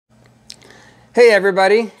Hey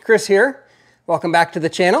everybody, Chris here. Welcome back to the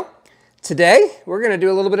channel. Today we're going to do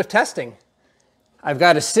a little bit of testing. I've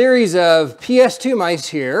got a series of Ps2 mice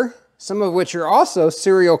here, some of which are also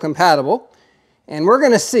serial compatible, and we're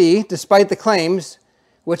going to see, despite the claims,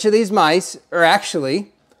 which of these mice are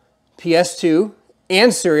actually Ps2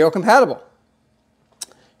 and serial compatible.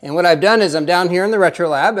 And what I've done is I'm down here in the Retro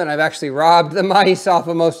Lab and I've actually robbed the mice off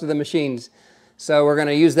of most of the machines. So we're going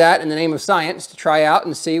to use that in the name of science to try out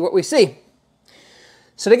and see what we see.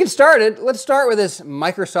 So to get started, let's start with this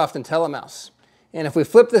Microsoft Intellimouse. And if we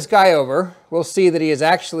flip this guy over, we'll see that he is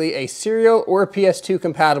actually a serial or Ps2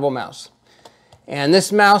 compatible mouse. And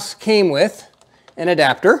this mouse came with an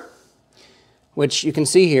adapter, which you can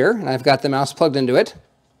see here, and I've got the mouse plugged into it.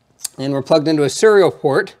 And we're plugged into a serial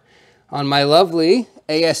port on my lovely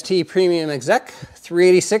AST Premium Exec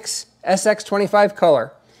 386 SX25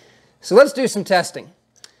 color. So let's do some testing.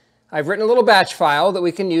 I've written a little batch file that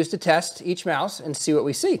we can use to test each mouse and see what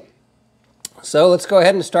we see. So let's go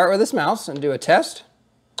ahead and start with this mouse and do a test.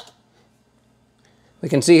 We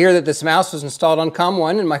can see here that this mouse was installed on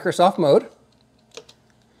COM1 in Microsoft mode.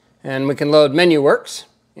 And we can load MenuWorks.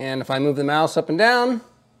 And if I move the mouse up and down,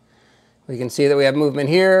 we can see that we have movement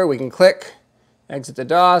here. We can click, exit the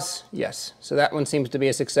DOS. Yes, so that one seems to be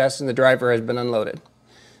a success and the driver has been unloaded.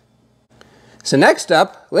 So next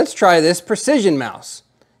up, let's try this Precision mouse,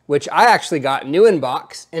 which I actually got new in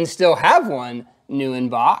box and still have one new in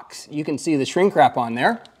box. You can see the shrink wrap on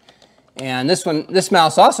there. And this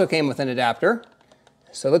mouse also came with an adapter.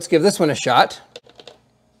 So let's give this one a shot.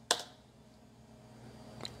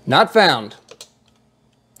 Not found.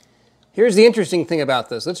 Here's the interesting thing about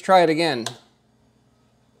this. Let's try it again.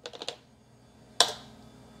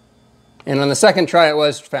 And on the second try it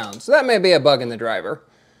was found. So that may be a bug in the driver.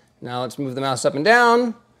 Now let's move the mouse up and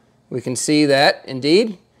down. We can see that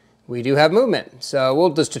indeed we do have movement. So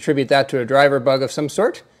we'll just attribute that to a driver bug of some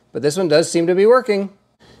sort, but this one does seem to be working.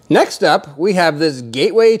 Next up, we have this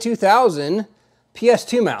Gateway 2000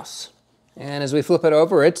 Ps2 mouse. And as we flip it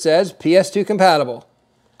over, it says Ps2 compatible.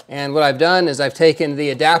 And what I've done is I've taken the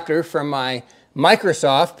adapter from my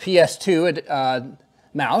Microsoft Ps2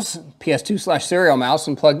 mouse, Ps2/serial mouse,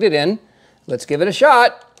 and plugged it in. Let's give it a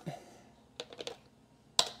shot.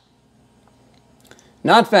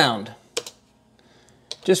 Not found.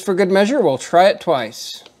 Just for good measure, we'll try it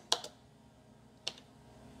twice.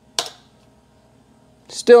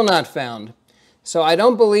 Still not found. So I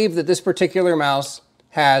don't believe that this particular mouse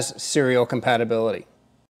has serial compatibility.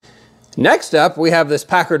 Next up, we have this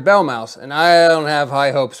Packard Bell mouse, and I don't have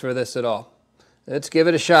high hopes for this at all. Let's give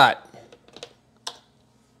it a shot.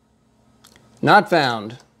 Not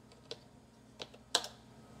found.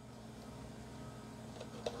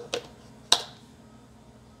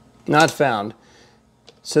 Not found.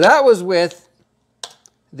 So that was with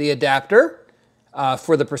the adapter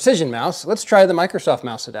for the Precision mouse. Let's try the Microsoft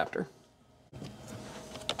mouse adapter.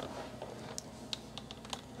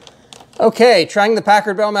 Okay, trying the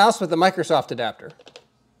Packard Bell mouse with the Microsoft adapter.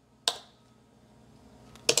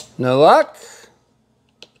 No luck.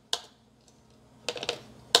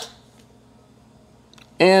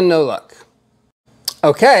 And no luck.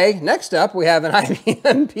 Okay, next up we have an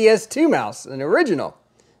IBM Ps2 mouse, an original.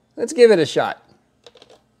 Let's give it a shot.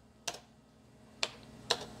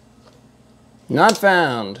 Not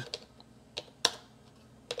found.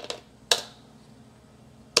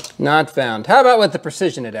 Not found. How about with the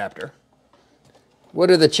Precision adapter? What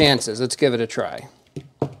are the chances? Let's give it a try.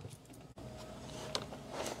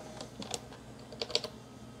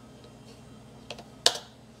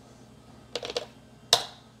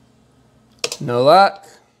 No luck.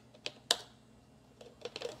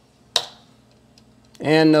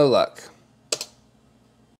 And no luck.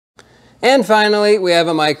 And finally, we have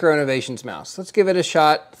a Micro Innovations mouse. Let's give it a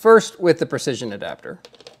shot first with the Precision adapter.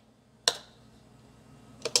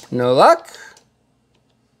 No luck.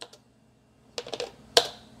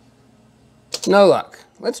 No luck.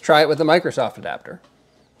 Let's try it with the Microsoft adapter.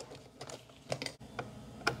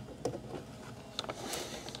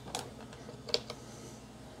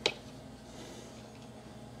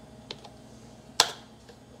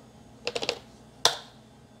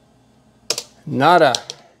 Nada.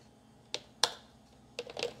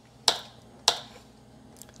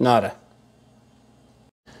 Nada.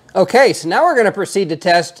 Okay, so now we're going to proceed to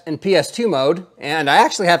test in Ps2 mode, and I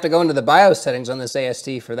actually have to go into the BIOS settings on this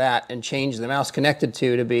AST for that and change the mouse connected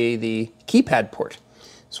to be the keypad port.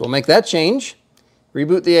 So we'll make that change,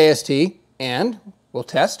 reboot the AST, and we'll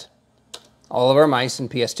test all of our mice in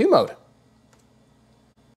Ps2 mode.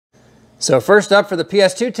 So first up for the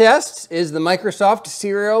Ps2 tests is the Microsoft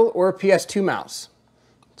Serial or Ps2 mouse.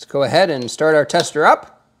 Let's go ahead and start our tester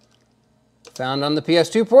up. found on the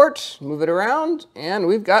PS2 port, move it around, and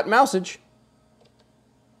we've got mousage.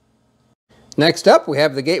 Next up, we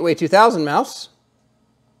have the Gateway 2000 mouse.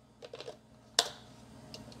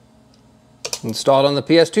 Installed on the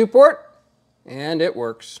PS2 port, and it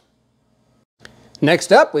works.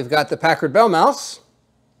 Next up, we've got the Packard Bell mouse.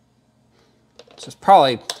 This is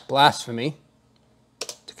probably blasphemy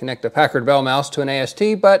to connect a Packard Bell mouse to an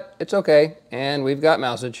AST, but it's okay, and we've got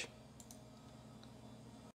mousage.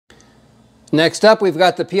 Next up, we've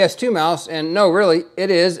got the PS2 mouse, and no, really,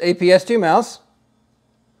 it is a PS2 mouse.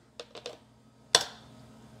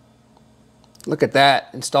 Look at that,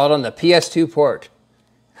 installed on the PS2 port.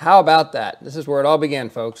 How about that? This is where it all began,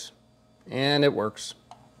 folks, and it works.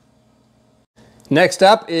 Next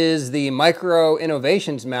up is the Micro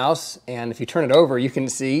Innovations mouse, and if you turn it over, you can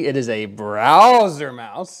see it is a browser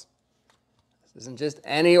mouse. This isn't just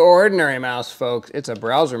any ordinary mouse, folks. It's a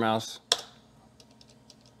browser mouse.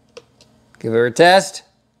 Give her a test.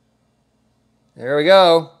 There we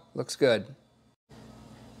go. Looks good.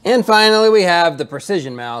 And finally, we have the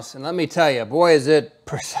Precision mouse, and let me tell you, boy, is it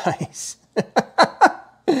precise.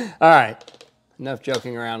 All right, enough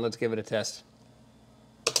joking around. Let's give it a test.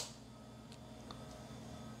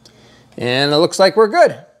 And it looks like we're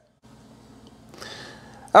good.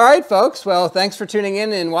 All right, folks. Well, thanks for tuning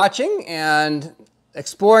in and watching and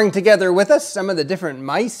exploring together with us some of the different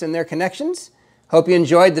mice and their connections. Hope you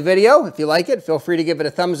enjoyed the video. If you like it, feel free to give it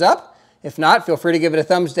a thumbs up. If not, feel free to give it a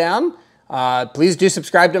thumbs down. Please do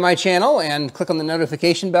subscribe to my channel and click on the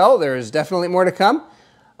notification bell. There is definitely more to come.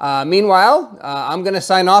 Meanwhile, I'm going to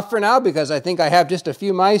sign off for now because I think I have just a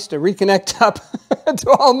few mice to reconnect up to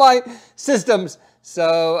all my systems.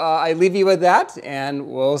 So I leave you with that, and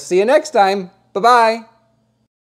we'll see you next time. Bye-bye.